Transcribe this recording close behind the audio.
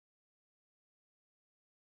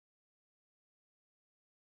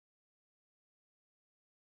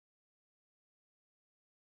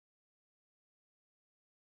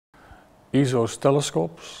ESO's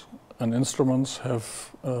telescopes and instruments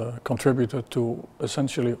have contributed to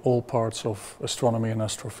essentially all parts of astronomy and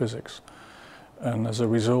astrophysics. And as a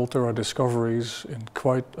result, there are discoveries in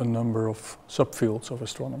quite a number of subfields of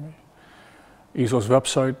astronomy. ESO's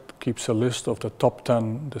website keeps a list of the top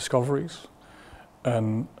 10 discoveries,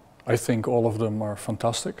 and I think all of them are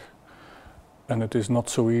fantastic. And it is not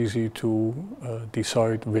so easy to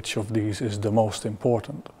decide which of these is the most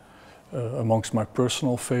important. Amongst my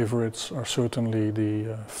personal favorites are certainly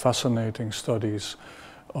the fascinating studies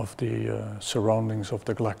of the surroundings of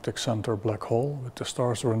the galactic center black hole, with the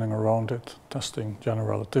stars running around it, testing general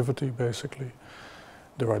relativity basically.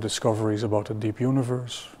 There are discoveries about the deep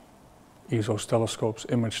universe. ESO's telescopes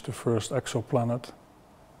imaged the first exoplanet,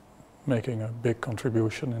 making a big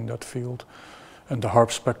contribution in that field. And the HARP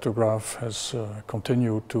spectrograph has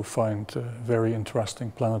continued to find very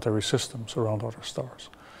interesting planetary systems around other stars.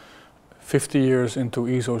 50 years into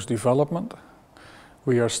ESO's development,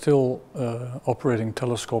 we are still operating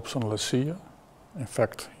telescopes on LaCie. In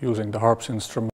fact, using the HARPS instrument